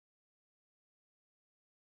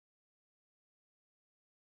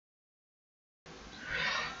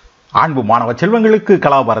அன்பு மாணவ செல்வங்களுக்கு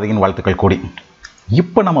கலாபாரதியின் வாழ்த்துக்கள் கூடி.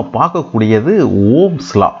 இப்போ நம்ம பார்க்கக்கூடியது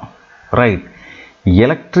Ohm's law, right?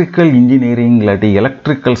 Electrical engineering இல்லாட்டி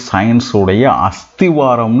எலக்ட்ரிக்கல் சயின்ஸுடைய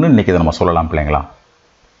அஸ்திவாரம்னு இன்றைக்கி இதை நம்ம சொல்லலாம் பிள்ளைங்களா.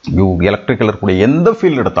 எலக்ட்ரிக்கல் இருக்கக்கூடிய எந்த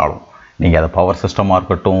ஃபீல்டு எடுத்தாலும், நீங்கள் அது பவர் சிஸ்டமாக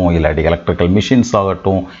இருக்கட்டும், இல்லாட்டி எலக்ட்ரிக்கல் மிஷின்ஸ்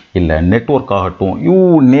ஆகட்டும், இல்லை நெட்வொர்க் ஆகட்டும், யூ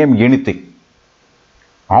நேம் எனிதிங்,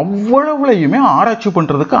 அவ்வளவுலையுமே ஆராய்ச்சி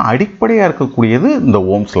பண்ணுறதுக்கு அடிப்படையாக இருக்கக்கூடியது இந்த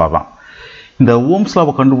ஓம்ஸ் லா தான். இந்த ஓம்ஸ்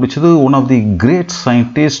லாவை கண்டுபிடிச்சது one of the great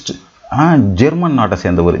scientist, German நாட்டை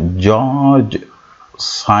சேர்ந்தவர் ஜார்ஜ்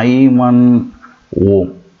சைமன்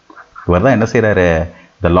ஓம். இவர் தான் என்ன செய்கிறாரு,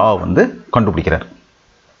 இந்த லா வந்து கண்டுபிடிக்கிறார்.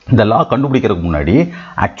 இந்த லா கண்டுபிடிக்கிறதுக்கு முன்னாடி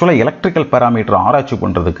ஆக்சுவலாக எலக்ட்ரிக்கல் பேராமீட்டர் ஆராய்ச்சி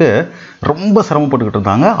பண்ணுறதுக்கு ரொம்ப சிரமப்பட்டுக்கிட்டு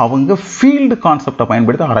இருந்தாங்க. அவங்க ஃபீல்டு கான்செப்டை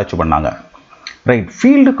பயன்படுத்தி ஆராய்ச்சி பண்ணாங்க, ரைட்?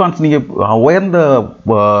 ஃபீல்டு கான்செப்ட் நீங்கள்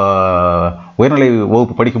உயர்நிலை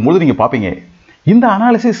வகுப்பு படிக்கும்போது நீங்கள் பார்ப்பீங்க, இந்த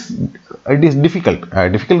analysis it is difficult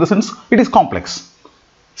the sense it is complex.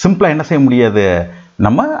 சிம்பிளாக என்ன செய்ய முடியாது,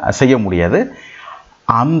 நம்ம செய்ய முடியாது.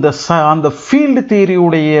 அந்த ஃபீல்டு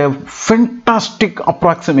தியரியுடைய ஃபென்டாஸ்டிக்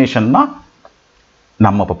அப்ராக்சிமேஷன் தான்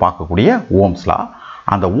நம்ம இப்போ பார்க்கக்கூடிய ஓம்ஸ் லா.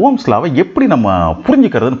 அந்த ஓம்ஸ் லாவை எப்படி நம்ம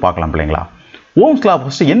புரிஞ்சுக்கிறதுன்னு பார்க்கலாம் பிள்ளைங்களா. ஓம்ஸ் லா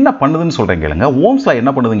ஃபஸ்ட்டு என்ன பண்ணுதுன்னு சொல்கிறேன் கேளுங்க. ஓம்ஸ் லா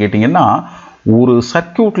என்ன பண்ணுதுன்னு கேட்டிங்கன்னா, ஒரு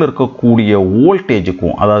சர்க்கியூட்டில் இருக்கக்கூடிய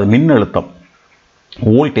வோல்டேஜுக்கும், அதாவது மின்னழுத்தம்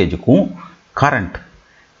வோல்டேஜுக்கும் கரண்ட்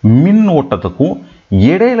மின்னோட்டத்துக்கும்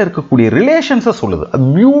இடையில இருக்கக்கூடிய ரிலேஷன்ஸை சொல்லுது.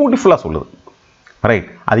 பியூட்டிஃபுல்லாக சொல்லுது, ரைட்?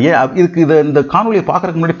 அது இதுக்கு இந்த காணொலியை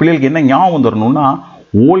பார்க்குறதுக்கு முன்னாடி பிள்ளைகளுக்கு என்ன ஞாபகம் வந்துடணும்னா,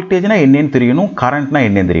 வோல்டேஜ்னா என்னன்னு தெரியணும், கரண்ட்னா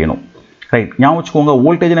என்னன்னு தெரியணும், ரைட்? ஞாபகம் வச்சுக்கோங்க.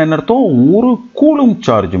 வோல்டேஜ்னா என்ன அர்த்தம், ஒரு கூலும்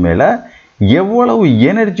சார்ஜ் மேலே எவ்வளவு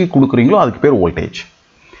எனர்ஜி கொடுக்குறீங்களோ அதுக்கு பேர் வோல்டேஜ்.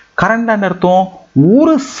 கரண்ட் என்ன அர்த்தம்,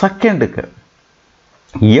 ஒரு செகண்டுக்கு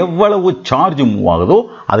எவ்வளவு சார்ஜ் மூவ் ஆகுதோ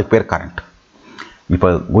அதுக்கு பேர் கரண்ட். இப்போ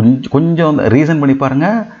கொஞ்சம் ரீசன் பண்ணி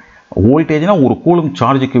பாருங்கள். வோல்டேஜ்னா ஒரு கூலும்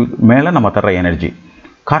சார்ஜுக்கு மேலே நம்ம தர்ற எனர்ஜி.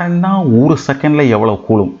 கரண்ட்னா ஒரு செகண்டில் எவ்வளோ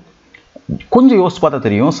கூலும். கொஞ்சம் யோசிச்சு பார்த்தா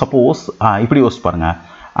தெரியும். சப்போஸ் இப்படி யோசிச்சு பாருங்கள்,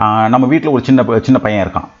 நம்ம வீட்டில் ஒரு சின்ன பையன்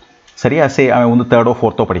இருக்கான், சரியா? அவன் வந்து 3rd or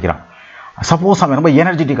 4th படிக்கிறான். சப்போஸ் அவன் ரொம்ப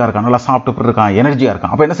எனர்ஜெட்டிக்காக இருக்கான், நல்லா சாப்பிட்டு இருக்கான், எனர்ஜியாக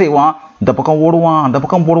இருக்கான். அப்போ என்ன செய்வான், இந்த பக்கம் ஓடுவான், அந்த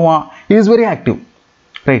பக்கம் போடுவான். Is very active,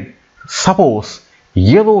 right? Suppose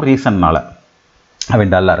ஏதோ ரீசன்னால்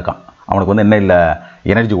அவன் டல்லாக இருக்கான், அவனுக்கு வந்து என்ன இல்லை,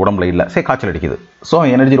 எனர்ஜி உடம்புல இல்லை, சரி காய்ச்சல் அடிக்குது, ஸோ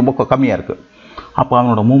எனர்ஜி ரொம்ப கம்மியாக இருக்குது. அப்போ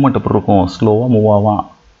அவனோட மூவ்மெண்ட் எப்படி இருக்கும், ஸ்லோவாக மூவ் ஆவான்,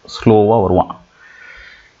 ஸ்லோவாக வருவான்.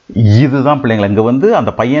 இதுதான் பிள்ளைங்களை இங்கே வந்து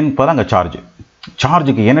அந்த பையன் இப்போ தான் அங்கே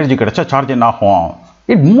சார்ஜுக்கு எனர்ஜி கிடைச்சா சார்ஜ் என்ன ஆகும்,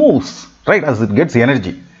 it moves, right? As it gets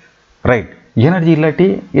energy, right? Energy இல்லாட்டி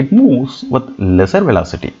it moves with lesser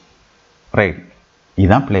velocity, right?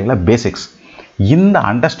 இதுதான் பிள்ளைங்கள பேசிக்ஸ். இந்த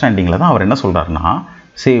அண்டர்ஸ்டாண்டிங்கில் தான் அவர் என்ன சொல்கிறாருன்னா,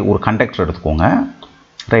 சரி ஒரு கண்டக்டர் எடுத்துக்கோங்க,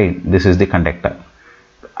 right? This is the conductor.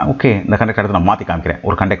 Okay, இந்த கண்டக்டர் எடுத்து நான் மாற்றி காமிக்கிறேன்.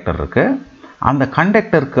 ஒரு கண்டக்டர் இருக்குது, அந்த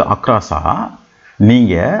கண்டக்டருக்கு அக்ராஸாக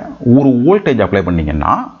நீங்கள் ஒரு வோல்டேஜ் அப்ளை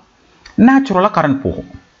பண்ணிங்கன்னா நேச்சுரலாக கரண்ட் போகும்,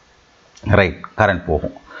 ரைட்? கரண்ட்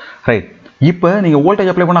போகும், ரைட்? இப்போ நீங்கள்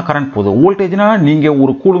வோல்டேஜ் அப்ளை பண்ணால் கரண்ட் போகுது. வோல்டேஜ்னா நீங்கள்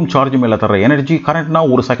ஒரு கூலும் சார்ஜ் மேலே தர எனர்ஜி, கரண்ட்னா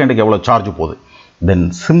ஒரு செகண்டுக்கு எவ்வளோ சார்ஜ் போகுது. தென்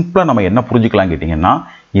சிம்பிளாக நம்ம என்ன புரிஞ்சுக்கலாம் கேட்டிங்கன்னா,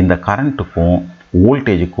 இந்த கரண்ட்டுக்கும்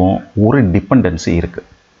வோல்டேஜுக்கும் ஒரு டிபெண்டன்சி இருக்குது,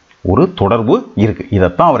 ஒரு தொடர்பு இருக்குது.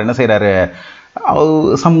 இதைத்தான் அவர் என்ன செய்கிறாரு,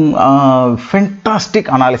 சம்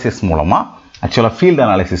ஃபென்டாஸ்டிக் அனாலிசிஸ் மூலமாக, ஆக்சுவலாக ஃபீல்டு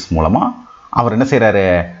அனாலிசிஸ் மூலமாக அவர் என்ன செய்கிறாரு,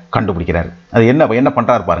 கண்டுபிடிக்கிறார். அது என்ன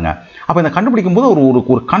பண்ணுறாரு பாருங்கள். அப்போ இந்த கண்டுபிடிக்கும் போது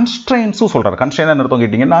ஒரு கன்ஸ்ட்ரெயின்ஸும் சொல்கிறார். கன்ஸ்ட்ரெயின் என்ன அர்த்தம்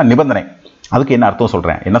கேட்டிங்கன்னா, நிபந்தனை. அதுக்கு என்ன அர்த்தம்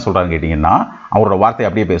சொல்கிறேன், என்ன சொல்கிறாருன்னு கேட்டிங்கன்னா, அவரோட வார்த்தையை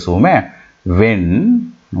அப்படியே பேசுவோமே,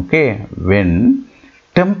 when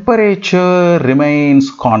temperature remains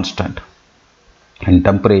constant, and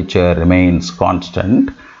temperature remains constant,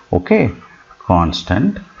 okay,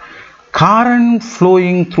 constant, current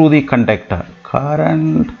flowing through the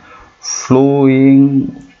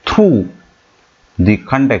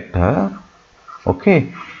conductor, okay,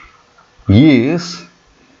 is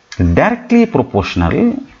directly proportional,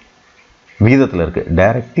 விகிதத்தில் இருக்கு,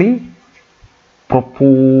 directly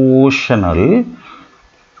proportional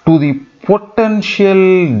to the potential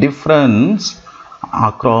difference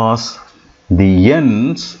across the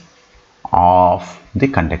ends of the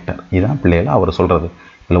conductor. இதுதான் பிள்ளைகளை அவர் சொல்கிறது.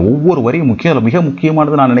 இதில் ஒவ்வொரு வரியும் மிக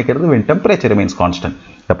முக்கியமானது நான் நினைக்கிறது, when temperature remains constant.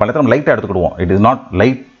 இந்த பழத்தை நம்ம லைட்டாக எடுத்துக்கிடுவோம், it is not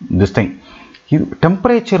light this thing. இது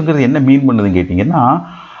டெம்பரேச்சருங்கிறது என்ன மீன் பண்ணுதுன்னு கேட்டிங்கன்னா,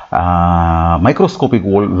 மைக்ரோஸ்கோபிக்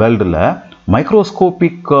வேர்ல்டில்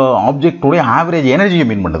மைக்ரோஸ்கோபிக் ஆப்ஜெக்டோடைய ஆவரேஜ் எனர்ஜியை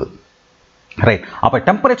மீன் பண்ணுது, ரைட்? அப்போ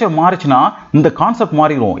டெம்பரேச்சர் மாறிச்சுன்னா இந்த கான்செப்ட்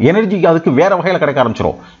மாறிடும். எனர்ஜி அதுக்கு வேறு வகையில் கிடைக்க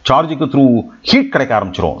ஆரம்பிச்சிடும், சார்ஜுக்கு த்ரூ ஹீட் கிடைக்க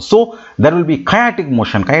ஆரம்பிச்சிடும். So there will be chaotic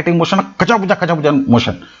motion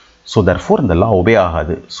motion. So therefore இந்த லா ஒபே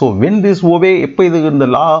ஆகாது. ஸோ வென் திஸ் ஒபே, எப்போ இது இந்த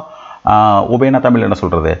லா ஒபேனா தமிழ் என்ன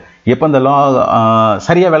சொல்கிறது, எப்போ இந்த லா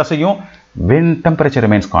சரியாக வேலை செய்யும், when temperature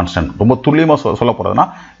remains constant. ரொம்ப துல்லியமாக சொல்ல போகிறதுனா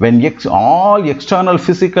when all external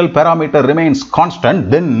physical parameter remains constant,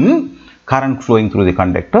 then current flowing through the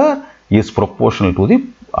conductor is proportional to the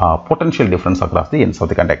potential difference across the ends of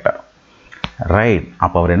the conductor. Right.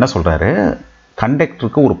 அப்போ அவர் என்ன சொல்கிறாரு,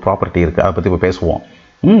 கண்டக்டருக்கு ஒரு ப்ராப்பர்ட்டி இருக்குது, அதை பற்றி இப்போ பேசுவோம்.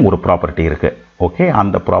 ஒரு ப்ராப்பர்ட்டி இருக்குது. ஓகே,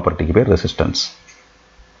 அந்த ப்ராப்பர்ட்டிக்கு பேர் ரெசிஸ்டன்ஸ்.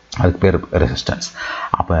 அதுக்கு பேர் ரெசிஸ்டன்ஸ்.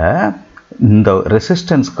 அப்போ இந்த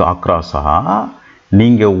ரெசிஸ்டன்ஸ்க்கு அக்ராஸாக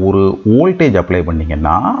நீங்கள் ஒரு வோல்டேஜ் அப்ளை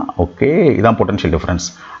பண்ணிங்கன்னா, ஓகே, இதான் பொட்டன்ஷியல் டிஃப்ரென்ஸ்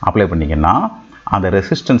அப்ளை பண்ணிங்கன்னா அந்த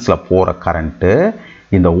ரெசிஸ்டன்ஸில் போகிற கரண்ட்டு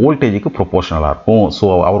இந்த வோல்டேஜுக்கு ப்ரொப்போர்ஷனலாக இருக்கும். ஸோ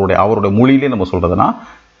அவருடைய மொழியிலே நம்ம சொல்கிறதுனா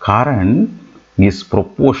current is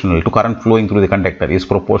proportional to current flowing through the conductor is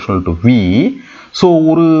proportional to V. So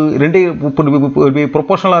ஒரு ரெண்டே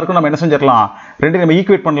ப்ரொப்போர்ஷனலாக இருக்கும், நம்ம என்ன செஞ்சிடலாம், ரெண்டையும் நம்ம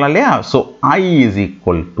ஈக்குவேட் பண்ணலாம் இல்லையா. So I is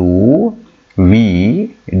equal to V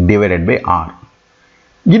divided by R.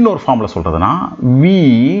 இன்னொரு ஃபார்மில் சொல்கிறதுனா V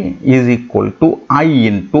is equal to I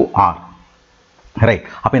into R. Right.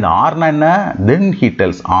 அப்போ இந்த ஆர்னா என்ன, தென் he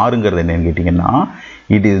tells ஆருங்கிறது என்னன்னு கேட்டிங்கன்னா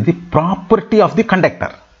it is the property of the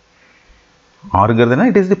conductor. ஆருங்கிறது என்ன,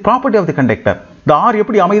 it is the property of the conductor. இந்த ஆர்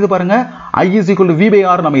எப்படி அமையுது பாருங்க, I is equal to V by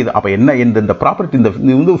R அமையுது. அப்போ என்ன, இந்த ப்ராப்பர்ட்டி, இந்த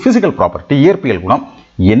வந்து ஃபிசிக்கல் ப்ராப்பர்ட்டி, இயற்பியல் குணம்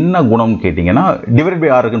என்ன குணம்னு கேட்டிங்கன்னா டிவைட் பை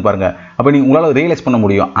ஆர் இருக்குன்னு பாருங்க. அப்போ நீங்கள் உங்களால் ரியலைஸ் பண்ண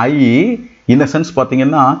முடியும், I இன் சென்ஸ்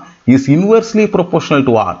பார்த்தீங்கன்னா is inversely proportional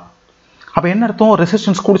to R. அப்போ என்ன அர்த்தம்,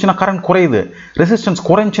 ரெசிஸ்டன்ஸ் கூடுச்சுன்னா கரண்ட் குறையுது, ரெசிஸ்டன்ஸ்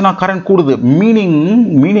குறைஞ்சுன்னா கரண்ட் கூடுது.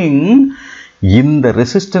 மீனிங் இந்த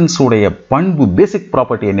ரெசிஸ்டன்ஸுடைய பண்பு, பேசிக்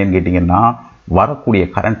ப்ராப்பர்ட்டி என்னன்னு கேட்டிங்கன்னா வரக்கூடிய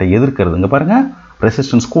கரண்ட்டை எதிர்க்கிறதுங்க பாருங்க.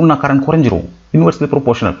 ரெசிஸ்டன்ஸ் கூடனா கரண்ட் குறைஞ்சிரும், இன்வெர்ஸ்லி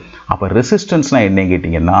ப்ரொபோர்ஷனல். அப்போ ரெசிஸ்டன்ஸ்னா என்ன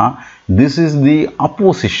கேட்டிங்கன்னா this is the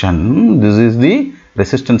opposition, this is the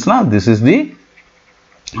ரெசிஸ்டன்ஸ்னா this is the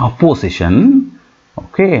opposition.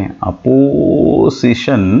 Okay,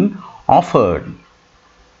 opposition offered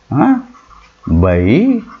by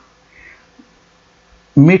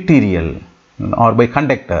material R by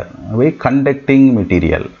conductor, by conducting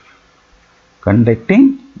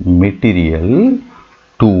material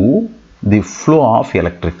to the flow of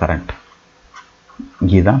electric current.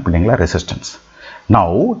 இதுதான் பிள்ளைங்களா resistance.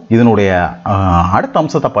 Now இதனுடைய அடுத்த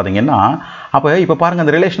அம்சத்தை பார்த்தீங்கன்னா, அப்போ இப்போ பாருங்கள்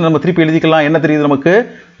அந்த ரிலேஷன் நம்ம திருப்பி எழுதிக்கலாம். என்ன தெரியுது நமக்கு,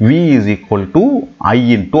 V is equal to I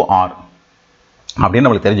into R அப்படின்னு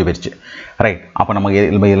நம்மளுக்கு தெரிஞ்சு போயிடுச்சு. ரைட். அப்போ நம்ம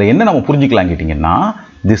இதில் என்ன நம்ம புரிஞ்சுக்கலாம் கேட்டிங்கன்னா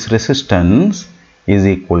this resistance is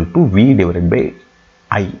equal to V divided by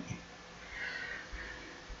I.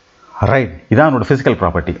 Right. இதான் என்னோட ஃபிசிக்கல்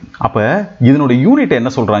ப்ராப்பர்ட்டி. அப்போ இதனோட யூனிட் என்ன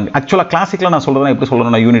சொல்கிறாங்க, ஆக்சுவலாக கிளாசிக்கலாக நான் சொல்கிறதுனா எப்படி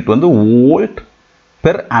சொல்லணும்னா யூனிட் வந்து வோல்ட்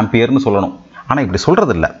பெர் ஆம்பியர்னு சொல்லணும். ஆனால் இப்படி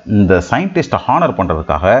சொல்கிறது இல்லை. இந்த சயின்டிஸ்ட்டை ஹானர்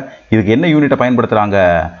பண்ணுறதுக்காக இதுக்கு என்ன யூனிட்டை பயன்படுத்துகிறாங்க,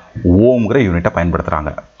 ஓம்ங்கிற யூனிட்டை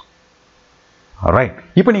பயன்படுத்துகிறாங்க. ரைட்.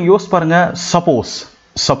 இப்போ நீங்கள் யோசிச்சு பாருங்கள்,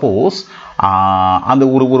 சப்போஸ் அந்த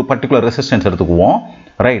ஒரு பர்டிகுலர் ரெசிஸ்டன்ஸ் எடுத்துக்குவோம்.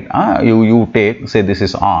 Right. You take say this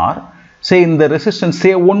is R, சே இந்த ரெசிஸ்டன்ஸ்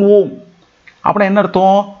சே 1 ஓம். அப்படின்னா என்ன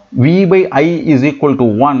அர்த்தம், V by I is equal to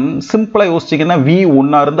 1. சிம்பிளாக யோசிச்சிங்கன்னா V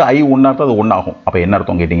ஒன்றா இருந்து I ஒன்றா இருந்து அது ஒன்றாகும். அப்போ என்ன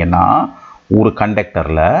அர்த்தம் கேட்டிங்கன்னா ஒரு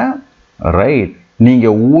கண்டக்டரில் ரைட்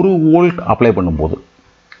நீங்கள் 1 வோல்ட் அப்ளை பண்ணும்போது,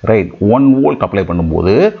 ரைட் 1 வோல்ட் அப்ளை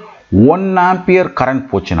பண்ணும்போது 1 ஆம்பியர் கரண்ட்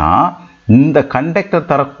போச்சுன்னா இந்த கண்டக்டர்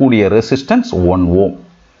தரக்கூடிய ரெசிஸ்டன்ஸ் 1 ஓம்.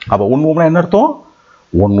 அப்போ 1 ஓம்னா என்ன அர்த்தம்,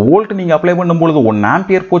 1 வோல்ட் நீங்கள் அப்ளை பண்ணும்பொழுது 1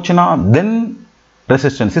 ஆம்பியர் போச்சுன்னா தென்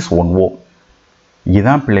ரெசிஸ்டன்ஸ் இஸ் 1 ஓம்.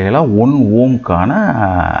 இதுதான் பிள்ளைகளா 1 ஓம்க்கான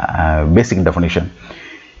பேசிக் டெஃபினிஷன்.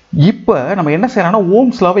 இப்போ நம்ம என்ன செய்யலாம்னா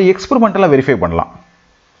ஓம்ஸ் லாவை எக்ஸ்பெரிமெண்டலாக வெரிஃபை பண்ணலாம்.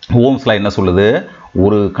 ஓம்ஸ் லா என்ன சொல்லுது,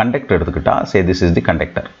 ஒரு கண்டக்டர் எடுத்துக்கிட்டா say this is the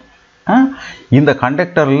conductor. இந்த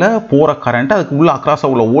கண்டக்டரில் போகிற கரண்ட் அதுக்கு உள்ள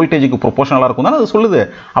அக்ராஸாக உள்ள வோல்டேஜுக்கு ப்ரொபோர்ஷனலாக இருக்கும் தானே அது சொல்லுது.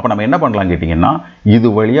 அப்போ நம்ம என்ன பண்ணலாம் கேட்டிங்கன்னா இது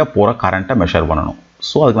வழியாக போகிற கரண்ட்டை மெஷர் பண்ணணும்.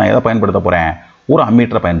 ஸோ அதுக்கு நான் எதை பயன்படுத்த போகிறேன், ஒரு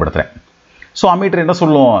அம்மீட்டரை பயன்படுத்துகிறேன். ஸோ அம்மீட்டர் என்ன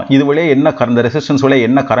சொல்லும், இது வழியாக என்ன கரண்ட், ரெசிஸ்டன்ஸ் வழியாக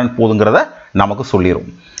என்ன கரண்ட் போகுதுங்கிறத நமக்கு சொல்லிடும்.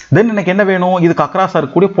 தென் எனக்கு என்ன வேணும், இதுக்கு அக்ராஸாக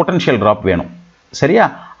இருக்கக்கூடிய பொட்டன்ஷியல் ட்ராப் வேணும். சரியா,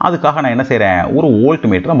 அதுக்காக நான் என்ன செய்கிறேன், ஒரு வோல்ட்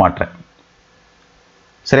மீட்டரை மாற்றுறேன்.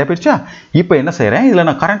 சரியா போயிடுச்சா. இப்போ என்ன செய்கிறேன், இதில்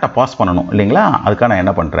நான் கரண்ட்டை பாஸ் பண்ணணும் இல்லைங்களா, அதுக்காக நான்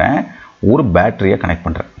என்ன பண்ணுறேன், ஒரு பேட்டரியை கனெக்ட்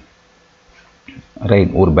பண்ணுறேன்.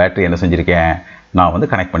 ரைட். ஒரு பேட்டரி என்ன செஞ்சுருக்கேன், நான்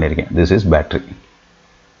வந்து கனெக்ட் பண்ணியிருக்கேன். This is battery.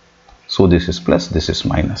 So this is plus, this is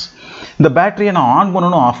minus. இந்த பேட்டரியை நான் ஆன்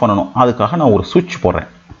பண்ணணும் ஆஃப் பண்ணணும், அதுக்காக நான் ஒரு சுவிட்ச் போடுறேன்.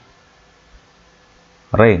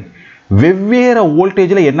 ரைட். வெவ்வேறு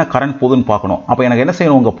வோல்டேஜில் என்ன கரண்ட் போகுதுன்னு பார்க்கணும். அப்போ எனக்கு என்ன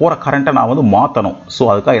செய்யணும், உங்கள் போகிற கரண்ட்டை நான் வந்து மாற்றணும். ஸோ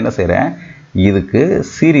அதுக்காக என்ன செய்கிறேன், இதுக்கு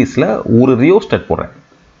சீரீஸில் ஒரு ரியோஸ்டட் போடுறேன்.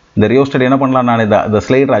 இந்த ரியோஸ்டட் என்ன பண்ணலாம், நான் இந்த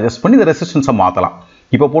ஸ்லைடரை அட்ஜஸ்ட் பண்ணி இந்த ரெசிஸ்டன்ஸை மாற்றலாம்.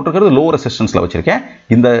 இப்போ போட்டிருக்கிறது லோ ரெசிஸ்டன்ஸில் வச்சுருக்கேன்.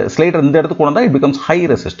 இந்த ஸ்லைடர் இந்த இடத்துக்கு கொண்டு வந்தால் it becomes high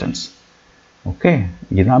resistance. Okay,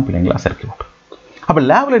 இதுதான் பிள்ளைங்களா சர்க்யூட். அப்போ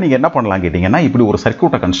லேபில் நீங்கள் என்ன பண்ணலாம் கேட்டிங்கன்னா, இப்படி ஒரு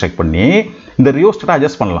சர்க்யூட்டை கன்ஸ்ட்ரக்ட் பண்ணி இந்த ரியோஸ்டேட்டை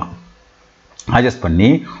அட்ஜஸ்ட் பண்ணலாம். அட்ஜஸ்ட் பண்ணி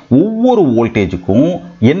ஒவ்வொரு வோல்டேஜுக்கும்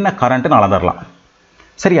என்ன கரண்ட்டுன்னு அளந்துடலாம்.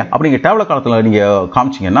 சரியா? அப்படி நீங்கள் டேப்லெட் காலத்தில் நீங்கள்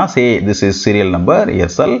காமிச்சிங்கன்னா, say this is serial number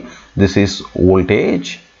SL, this is voltage,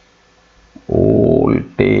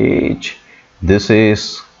 this is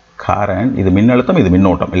current, இது மின்னழுத்தம், இது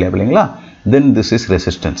மின்னோட்டம் இல்லைங்களா? Then this is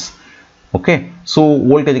resistance. Okay, so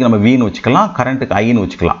வோல்டேஜுக்கு நம்ம வின்னு வச்சுக்கலாம், கரண்ட்டுக்கு ஐன்னு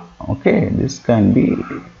வச்சுக்கலாம். Okay, this can be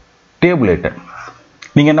டேபுலேட்டட்.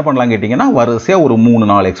 நீங்கள் என்ன பண்ணலாம் கேட்டிங்கன்னா, வரிசையாக ஒரு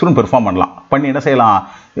 3-4 எக்ஸ்பெரிமெண்ட் பெர்ஃபார்ம் பண்ணலாம். பண்ணி என்ன செய்யலாம்,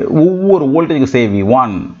 ஒவ்வொரு வோல்டேஜுக்கு சே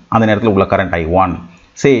V1, அந்த நேரத்தில் உள்ள current I1,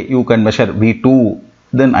 say you can measure V2,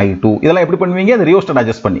 then I2. இதெல்லாம் எப்படி பண்ணுவீங்க, அந்த ரியோஸ்டேட்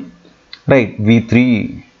அட்ஜஸ்ட் பண்ணி. Right, V3,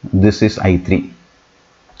 this is I3.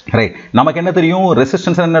 Right, நமக்கு என்ன தெரியும்,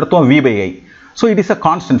 ரெசிஸ்டன்ஸ் என்ன அர்த்தம், V/I. So it is a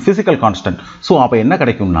constant, physical constant. So அப்போ என்ன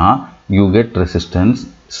கிடைக்கும்னா, you get resistance,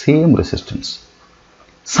 same resistance.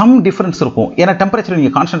 Some difference இருக்கும், ஏன்னா டெம்பரேச்சர்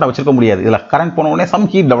நீங்கள் கான்ஸ்டன்ட்டாக வச்சிருக்க முடியாது. இதில் கரண்ட் போன உடனே சம்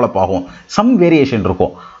ஹீட் டெவலப் ஆகும், சம் வேரியேஷன்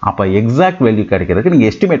இருக்கும். அப்போ எக்ஸாக்ட் வேல்யூ கிடைக்கிறதுக்கு நீங்கள்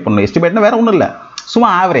எஸ்டிமேட் பண்ணணும். எஸ்டிமேட்னா வேறு ஒன்றும் இல்லை,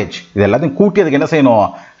 சும்மா ஆவரேஜ். இது எல்லாத்தையும் கூட்டி அதுக்கு என்ன செய்யணும்,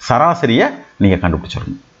 சராசரியை நீங்கள்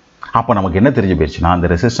கண்டுபிடிச்சிடணும். அப்போ நமக்கு என்ன தெரிஞ்சு போயிடுச்சுன்னா, அந்த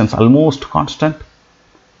ரெசிஸ்டன்ஸ் ஆல்மோஸ்ட் கான்ஸ்டன்ட்.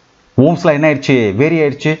 ஓம்ஸில் என்ன ஆயிடுச்சு, வேரி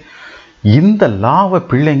ஆயிடுச்சு. இந்த லாவை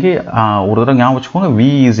பிள்ளைங்க ஒரு தடவை ஞாபகம் வச்சுக்கோங்க, V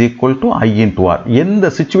 = I/R. எந்த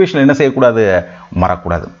சுச்சுவேஷனில் என்ன செய்யக்கூடாது,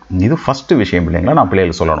 மறக்கூடாது. இது ஃபஸ்ட்டு விஷயம் பிள்ளைங்களா, நான்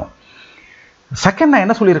பிள்ளைகளுக்கு சொல்லணும். செகண்ட், நான்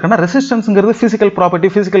என்ன சொல்லியிருக்கேன்னா, ரெசிஸ்டன்ஸுங்கிறது ஃபிசிக்கல்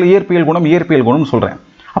ப்ராப்பர்ட்டி, ஃபிசிக்கல் இயற்பியல் குணம்னு சொல்கிறேன்.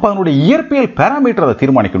 அப்போ அதனுடைய இயற்பியல் பேராமீட்டர் அதை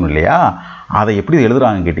தீர்மானிக்கணும் இல்லையா? அதை எப்படி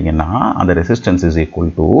எழுதுறாங்கன்னு கேட்டிங்கன்னா, அந்த ரெசிஸ்டன்ஸ் =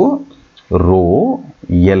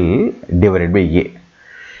 ρL/A.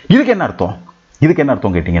 இதுக்கு என்ன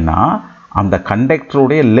அர்த்தம், கேட்டிங்கன்னா, அந்த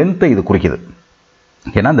கண்டக்டருடைய லென்த்தை இது குறிக்குது.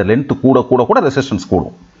 ஏன்னா அந்த லென்த் கூட ரெசிஸ்டன்ஸ்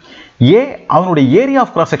கூடும். ஏ அதனுடைய ஏரியா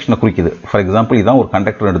ஆஃப் கிராஸ் செக்ஷனை குறிக்குது. ஃபார் எக்ஸாம்பிள், இதான் ஒரு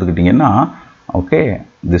கண்டக்டர் எடுத்துக்கிட்டிங்கன்னா, okay,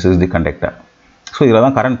 this is the conductor. So இதில்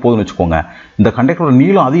தான் கரண்ட் போகுதுன்னு வச்சுக்கோங்க. இந்த கண்டக்டரோட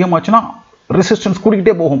நீளம் அதிகமாச்சுன்னா ரெசிஸ்டன்ஸ்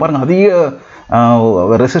கூடிக்கிட்டே போகும். பாருங்கள், அதிக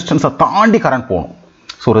ரெசிஸ்டன்ஸை தாண்டி கரண்ட் போகணும்.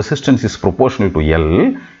 So resistance is proportional to L.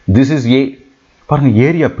 This is a. பாருங்கள்,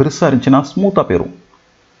 ஏரியா பெருசாக இருந்துச்சுன்னா ஸ்மூத்தாக போயிடும்,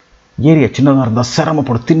 ஏரியா சின்னதாக இருந்தால்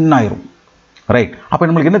சிரமப்படும், தின்னாயிரும். ரைட், அப்போ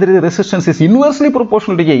நம்மளுக்கு என்ன தெரியுது, resistance is inversely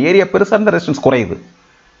proportional to A. Area பெருசாக இருந்தால் ரெசிஸ்டன்ஸ் குறையுது.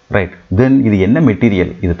 ரைட், தென் இது என்ன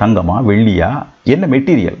மெட்டீரியல், இது தங்கமா வெள்ளியா, என்ன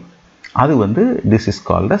மெட்டீரியல், அது வந்து this is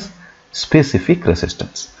called as specific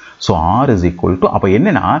resistance. So R = அப்போ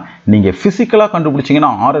என்னன்னா, நீங்கள் ஃபிசிக்கலாக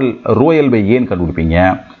கண்டுபிடிச்சிங்கன்னா ρL/Aன்னு கண்டுபிடிப்பீங்க.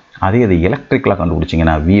 அதே அது எலக்ட்ரிக்கலாக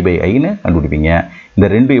கண்டுபிடிச்சிங்கன்னா V/Iன்னு கண்டுபிடிப்பீங்க. இந்த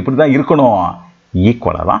ரெண்டு எப்படி தான் இருக்கணும்,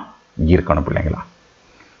 ஈக்குவலாக தான் இருக்கணும் பிள்ளைங்களா.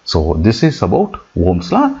 So this is about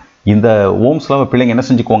Ohm's law. இந்த ஓம்ஸ் லாவை பிள்ளைங்க என்ன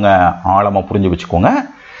செஞ்சுக்கோங்க, ஆழமாக புரிஞ்சு வச்சுக்கோங்க.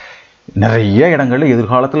 நிறைய இடங்களில்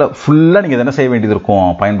எதிர்காலத்தில் ஃபுல்லாக நீங்கள் என்ன செய்ய வேண்டியது இருக்கும்,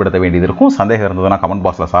 பயன்படுத்த வேண்டியது இருக்கும். சந்தேகம் இருந்ததுன்னா கமெண்ட்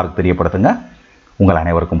பாக்ஸில் சாருக்கு தெரியப்படுத்துங்க. உங்கள்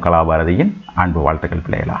அனைவருக்கும் கலாபாரதியின் அன்பு வாழ்த்துக்கள்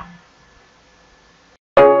பிள்ளைகளா.